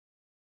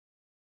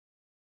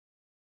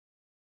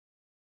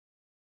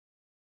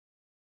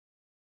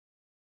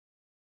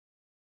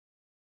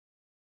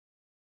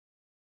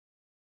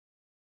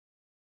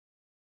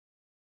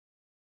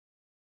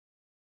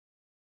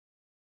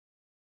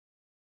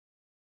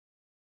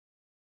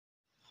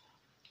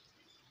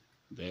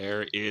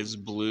There is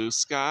blue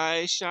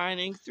sky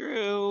shining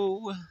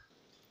through.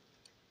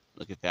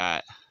 Look at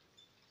that.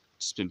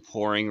 Just been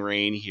pouring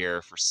rain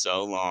here for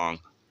so long.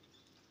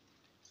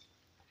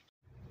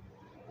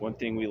 One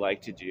thing we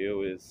like to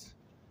do is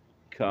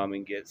come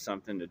and get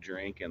something to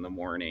drink in the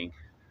morning.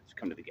 Just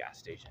come to the gas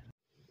station.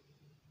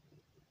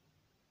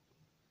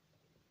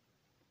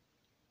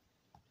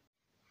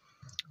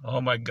 Oh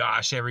my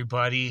gosh,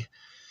 everybody.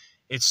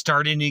 It's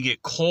starting to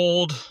get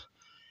cold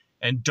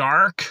and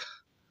dark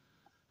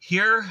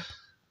here.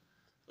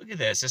 Look at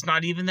this. It's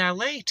not even that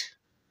late.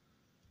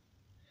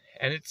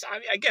 And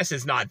I guess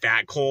it's not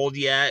that cold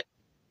yet.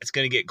 It's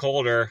going to get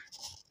colder.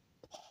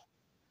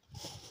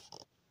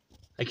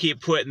 I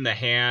keep putting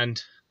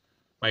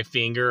my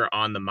finger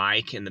on the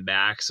mic in the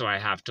back, so I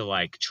have to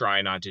like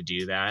try not to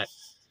do that.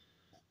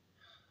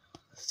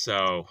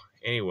 So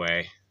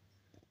anyway,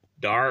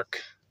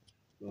 dark,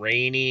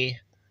 rainy,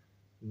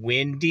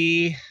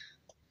 windy,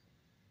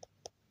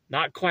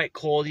 not quite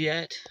cold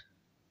yet,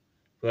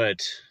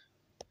 but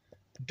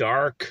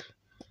dark,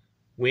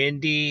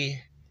 windy,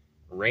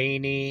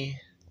 rainy.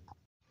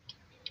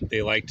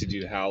 They like to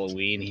do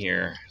Halloween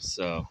here,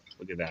 so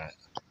look at that.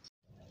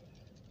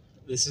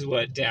 This is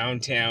what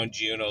downtown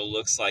Juneau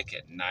looks like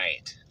at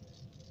night.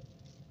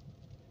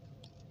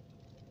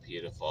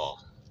 Beautiful.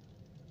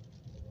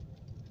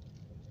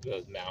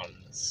 Those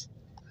mountains.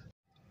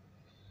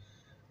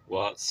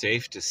 Well, it's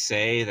safe to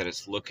say that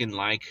it's looking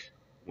like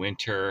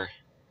winter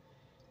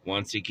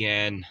once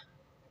again,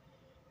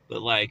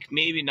 but like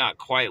maybe not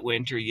quite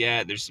winter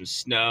yet. There's some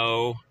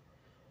snow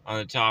on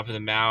the top of the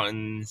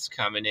mountains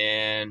coming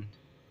in.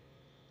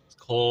 It's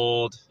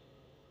cold,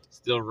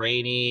 still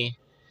rainy.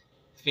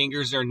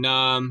 Fingers are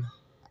numb.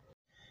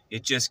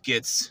 It just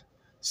gets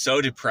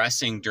so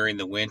depressing during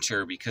the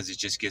winter because it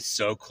just gets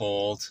so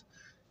cold.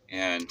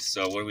 And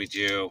so what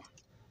do?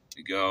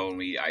 We go and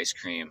we eat ice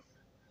cream.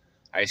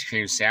 Ice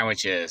cream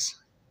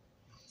sandwiches.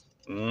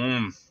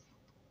 Doesn't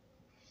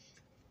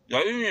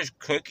this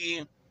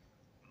cookie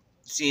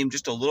seem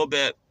just a little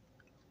bit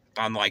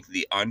on like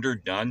the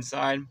underdone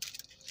side?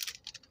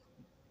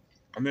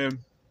 I mean,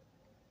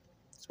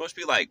 it's supposed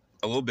to be like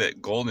a little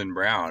bit golden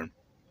brown.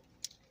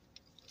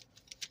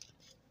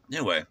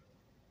 Anyway,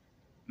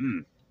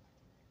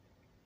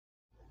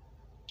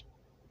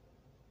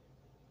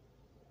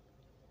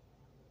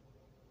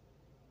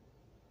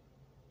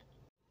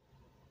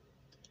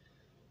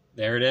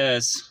 There it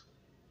is.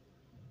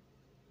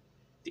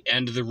 The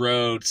end of the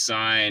road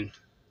sign,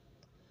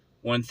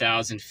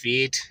 1,000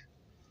 feet.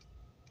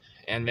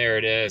 And there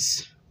it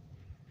is,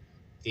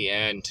 the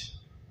end.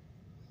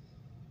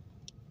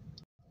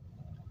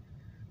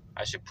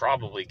 I should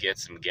probably get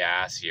some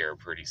gas here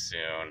pretty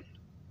soon,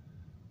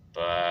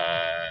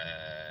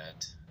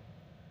 but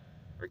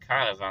we're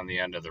kind of on the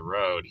end of the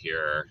road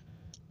here.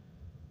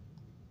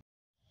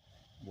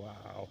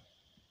 Wow.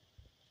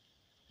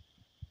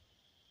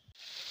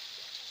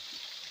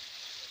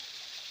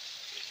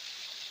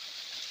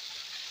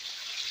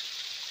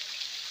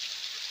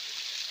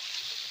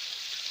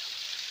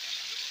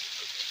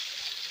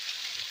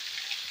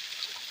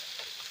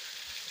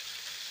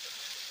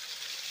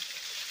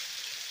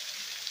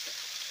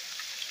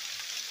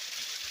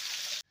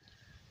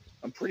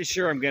 I'm pretty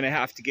sure I'm gonna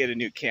have to get a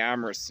new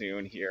camera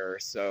soon here,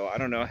 so I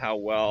don't know how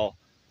well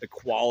the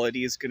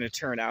quality is gonna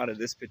turn out of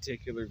this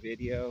particular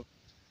video,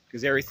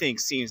 because everything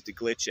seems to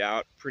glitch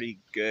out pretty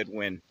good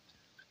when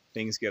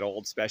things get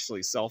old,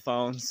 especially cell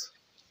phones.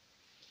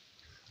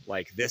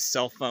 Like this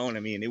cell phone, I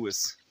mean, it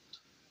was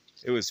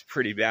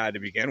pretty bad to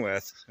begin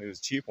with. It was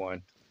a cheap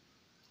one.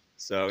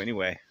 So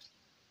anyway,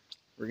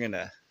 we're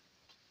gonna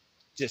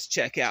just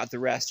check out the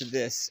rest of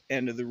this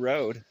end of the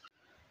road.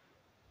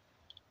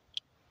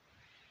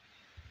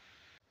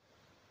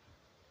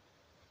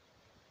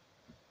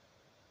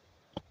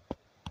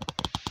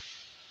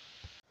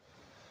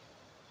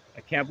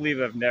 I can't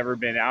believe I've never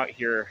been out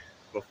here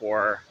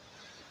before.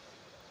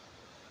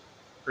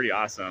 Pretty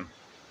awesome.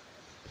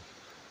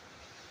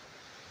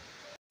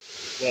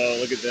 Whoa,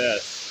 look at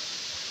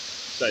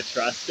this. Should I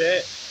trust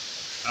it?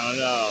 I don't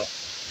know.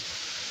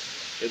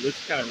 It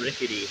looks kind of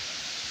rickety.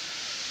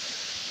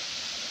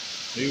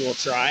 Maybe we'll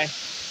try.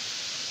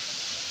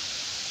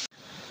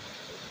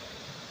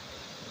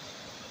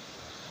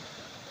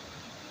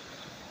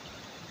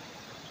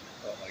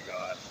 Oh my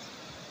gosh.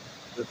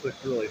 This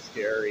looks really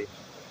scary.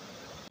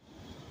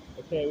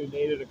 Okay, we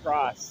made it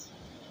across.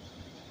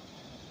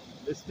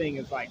 This thing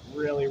is like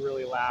really,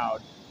 really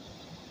loud,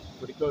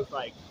 but it goes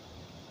like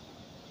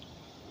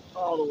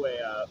all the way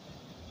up.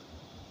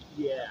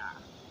 Yeah.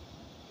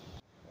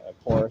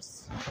 Of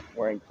course,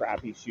 wearing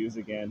crappy shoes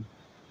again.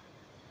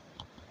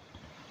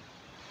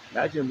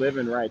 Imagine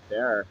living right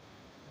there.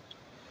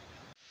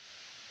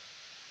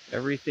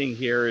 Everything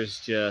here is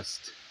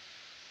just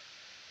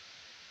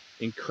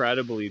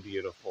incredibly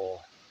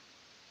beautiful.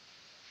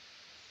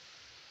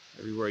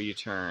 Everywhere you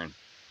turn.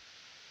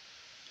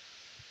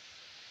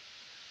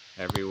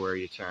 Everywhere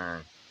you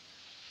turn.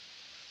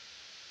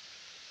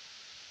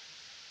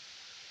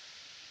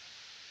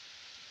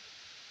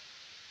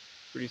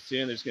 Pretty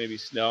soon there's going to be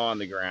snow on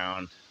the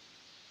ground.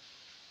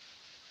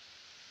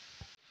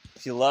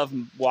 If you love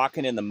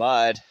walking in the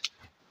mud,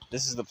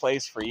 this is the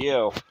place for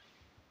you. Look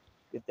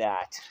at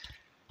that.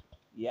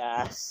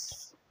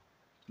 Yes.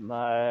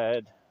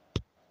 Mud.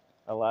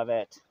 I love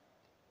it.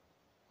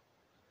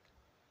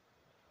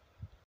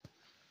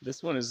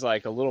 This one is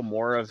like a little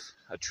more of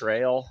a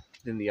trail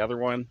than the other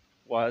one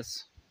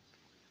was,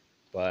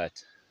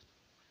 but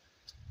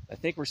I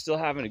think we're still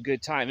having a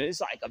good time. It's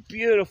like a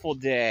beautiful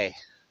day.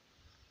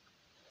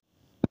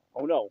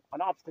 Oh no, an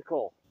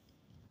obstacle.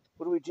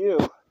 What do we do?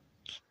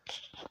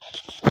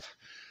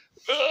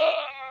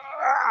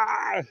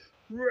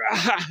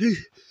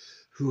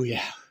 Oh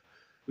yeah.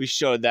 We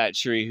showed that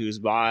tree who's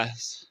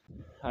boss.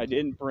 I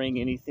didn't bring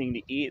anything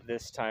to eat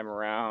this time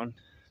around.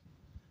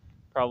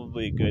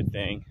 Probably a good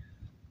thing,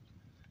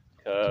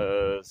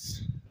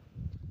 because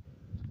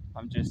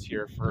I'm just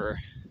here for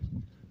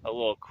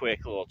a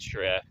quick little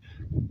trip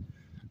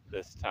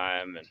this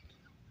time, and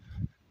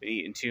been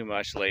eating too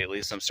much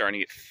lately, so I'm starting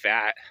to get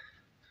fat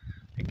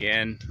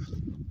again.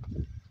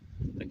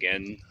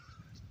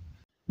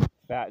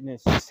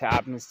 Fatness just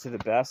happens to the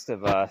best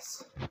of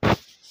us.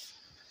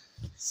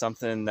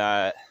 Something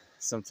that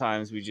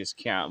sometimes we just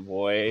can't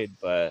avoid,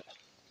 but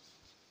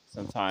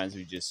sometimes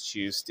we just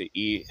choose to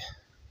eat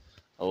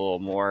a little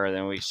more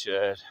than we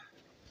should.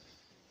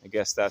 I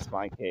guess that's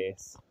my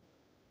case.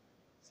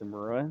 Some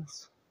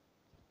ruins.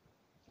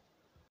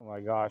 Oh my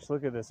gosh,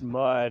 look at this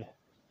mud.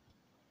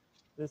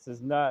 This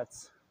is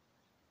nuts.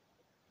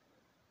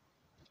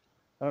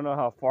 I don't know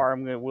how far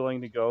I'm willing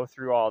to go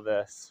through all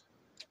this,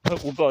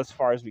 but we'll go as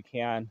far as we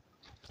can.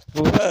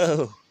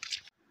 Whoa!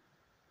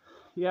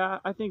 Yeah,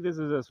 I think this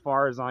is as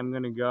far as I'm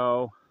gonna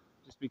go,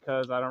 just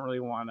because I don't really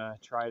want to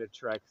try to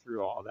trek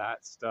through all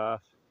that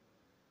stuff.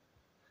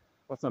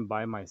 Plus, I'm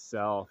by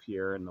myself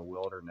here in the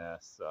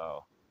wilderness,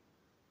 so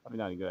probably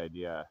not a good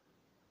idea.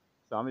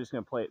 So I'm just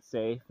gonna play it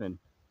safe and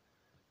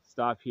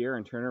stop here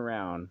and turn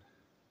around.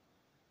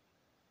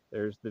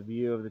 There's the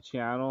view of the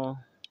channel.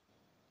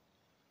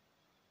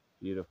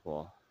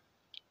 Beautiful.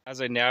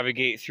 As I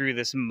navigate through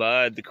this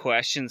mud, the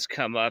questions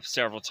come up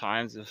several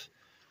times of,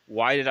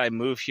 why did I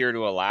move here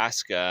to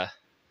Alaska?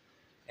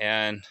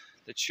 And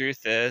the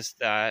truth is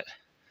that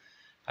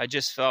I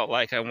just felt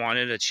like I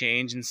wanted a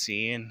change in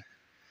scene.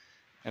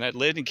 And I'd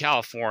lived in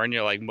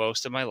California like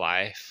most of my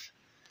life,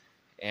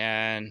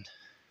 and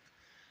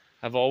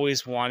I've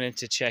always wanted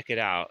to check it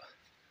out.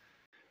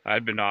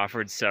 I'd been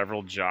offered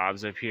several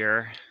jobs up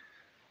here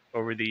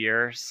over the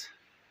years,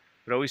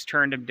 but always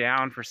turned them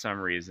down for some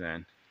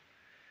reason.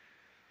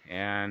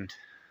 And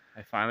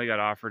I finally got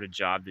offered a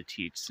job to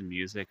teach some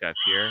music up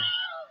here,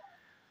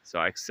 so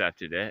I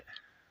accepted it,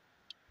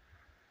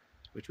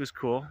 which was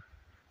cool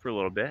for a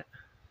little bit.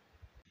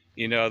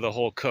 You know, the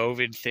whole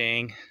COVID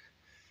thing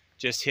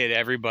just hit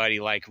everybody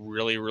like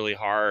really, really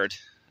hard,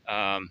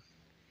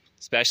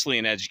 especially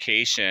in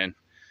education.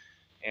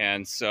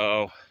 And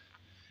so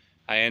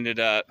I ended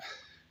up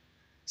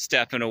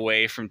stepping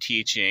away from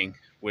teaching,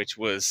 which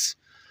was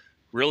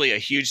really a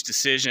huge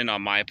decision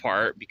on my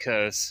part,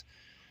 because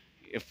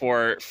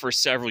for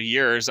several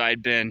years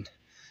I'd been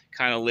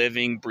kind of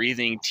living,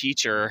 breathing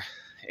teacher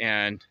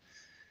and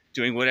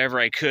doing whatever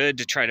I could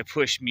to try to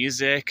push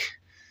music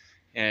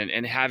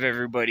and have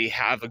everybody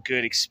have a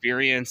good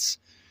experience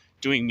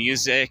doing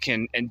music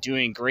and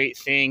doing great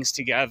things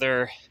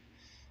together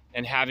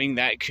and having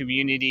that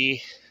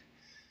community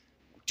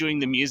doing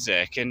the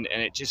music. And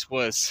it just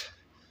was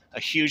a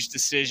huge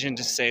decision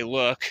to say,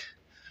 look,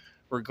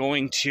 we're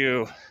going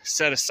to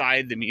set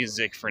aside the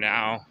music for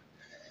now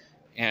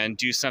and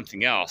do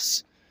something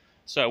else.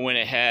 So I went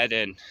ahead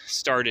and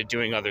started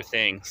doing other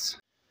things.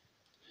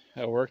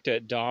 I worked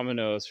at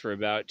Domino's for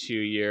about 2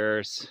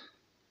 years.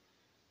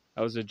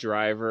 I was a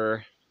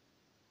driver.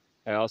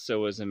 I also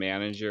was a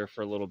manager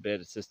for a little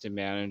bit, assistant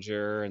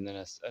manager, and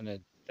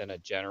then a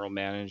general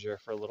manager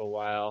for a little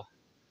while.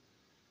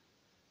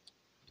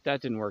 But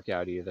that didn't work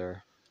out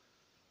either.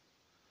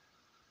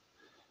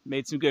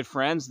 Made some good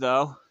friends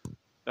though.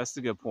 That's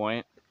the good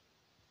point.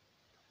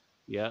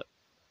 Yep.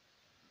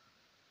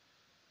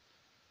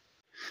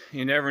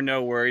 You never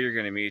know where you're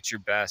going to meet your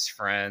best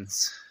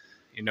friends.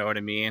 You know what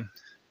I mean?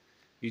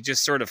 You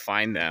just sort of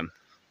find them.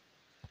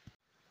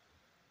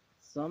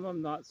 Some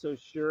I'm not so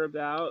sure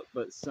about,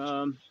 but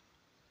some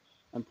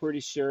I'm pretty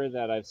sure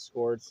that I've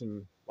scored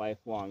some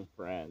lifelong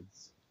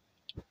friends,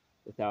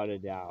 without a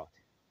doubt.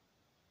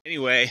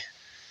 Anyway,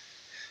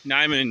 now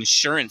I'm an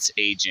insurance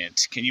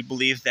agent. Can you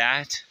believe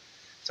that?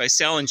 So I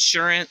sell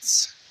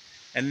insurance,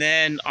 and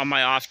then on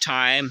my off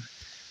time,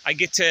 I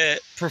get to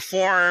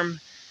perform,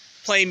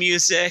 play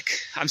music.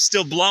 I'm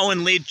still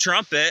blowing lead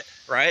trumpet,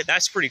 right?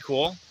 That's pretty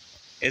cool,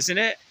 isn't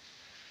it?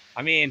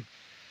 I mean,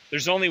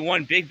 there's only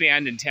one big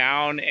band in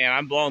town, and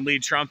I'm blowing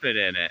lead trumpet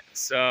in it.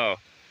 So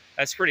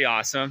that's pretty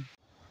awesome.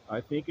 I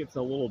think it's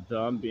a little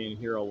dumb being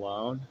here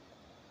alone,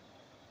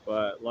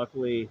 but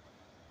luckily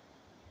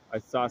I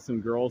saw some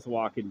girls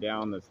walking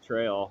down this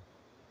trail,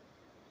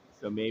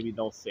 so maybe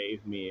they'll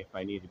save me if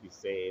I need to be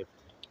saved.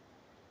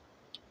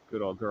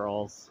 Good old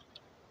girls.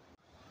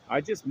 I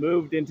just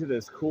moved into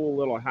this cool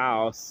little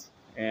house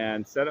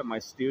and set up my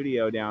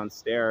studio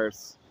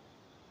downstairs.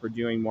 for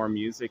doing more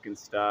music and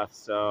stuff.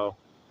 So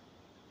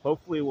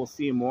hopefully we'll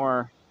see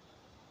more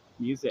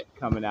music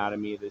coming out of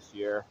me this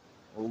year,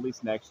 or at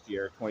least next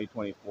year,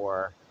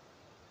 2024.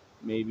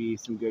 Maybe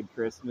some good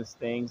Christmas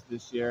things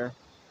this year.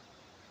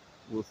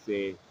 We'll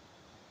see.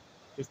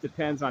 Just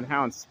depends on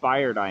how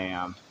inspired I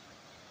am.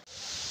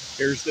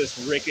 Here's this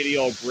rickety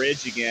old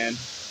bridge again.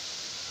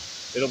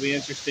 It'll be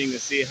interesting to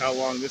see how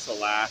long this will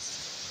last.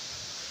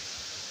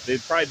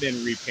 They've probably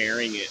been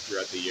repairing it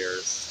throughout the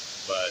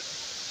years, but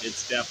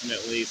it's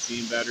definitely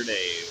seen better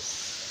days.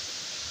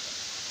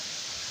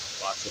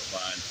 Lots of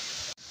fun.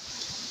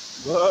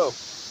 Whoa.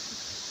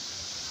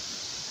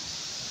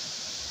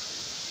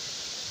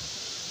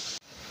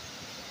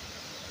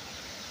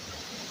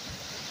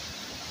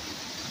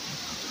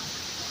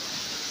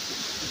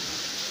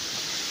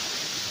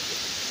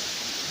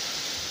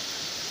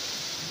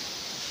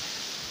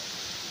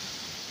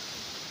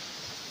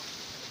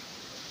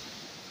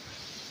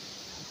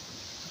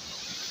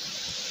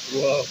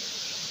 Whoa,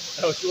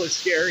 that was really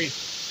scary.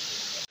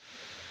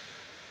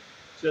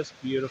 Just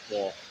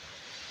beautiful.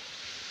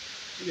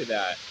 Look at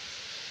that.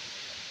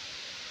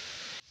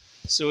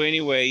 So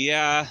anyway,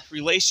 yeah,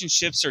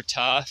 relationships are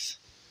tough.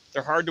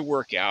 They're hard to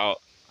work out.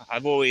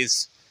 I've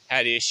always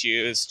had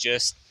issues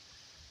just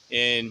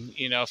in,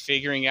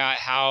 figuring out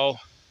how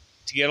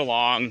to get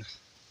along.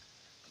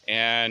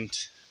 And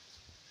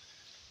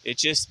it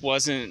just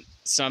wasn't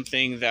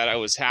something that I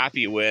was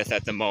happy with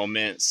at the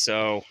moment.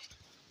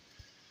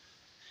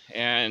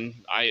 And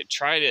I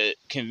try to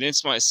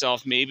convince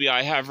myself maybe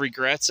I have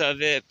regrets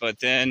of it, but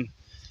then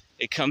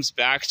it comes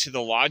back to the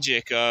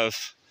logic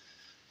of,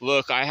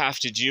 look, I have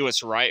to do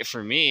what's right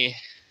for me,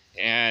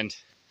 and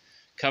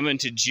coming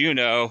to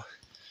Juneau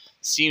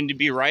seemed to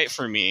be right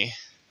for me,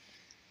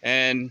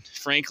 and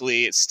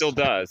frankly, it still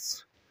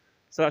does.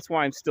 So that's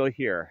why I'm still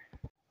here.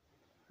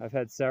 I've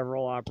had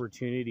several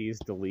opportunities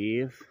to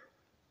leave,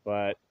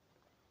 but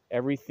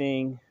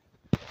everything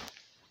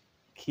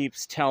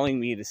keeps telling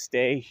me to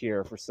stay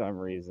here for some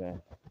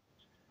reason.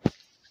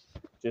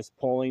 Just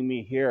pulling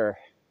me here.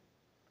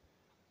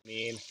 I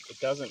mean, it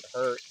doesn't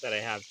hurt that I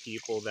have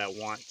people that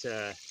want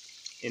to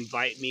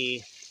invite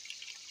me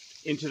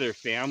into their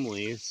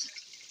families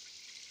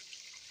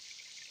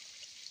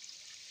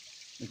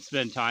and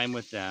spend time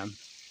with them.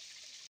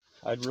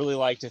 I'd really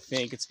like to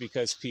think it's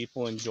because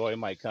people enjoy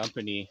my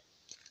company.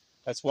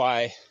 That's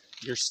why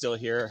you're still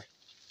here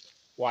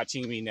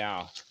watching me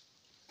now.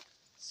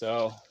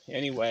 So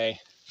anyway,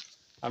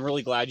 I'm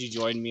really glad you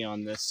joined me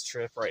on this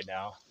trip right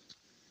now.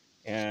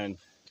 And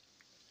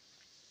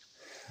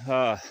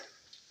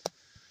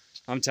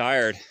I'm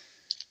tired.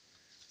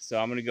 So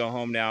I'm gonna go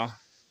home now,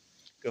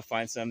 go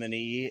find something to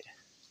eat.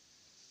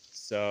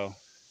 So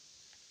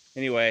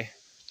anyway,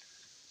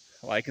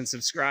 like and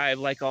subscribe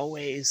like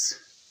always.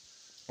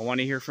 I want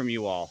to hear from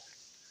you all.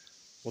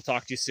 We'll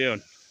talk to you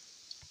soon.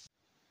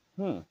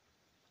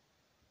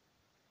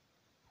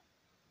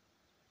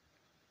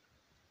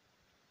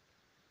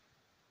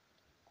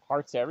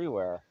 Hearts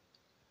everywhere.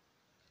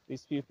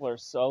 These people are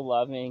so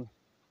loving.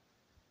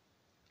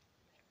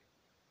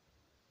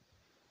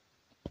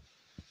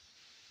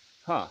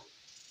 Huh.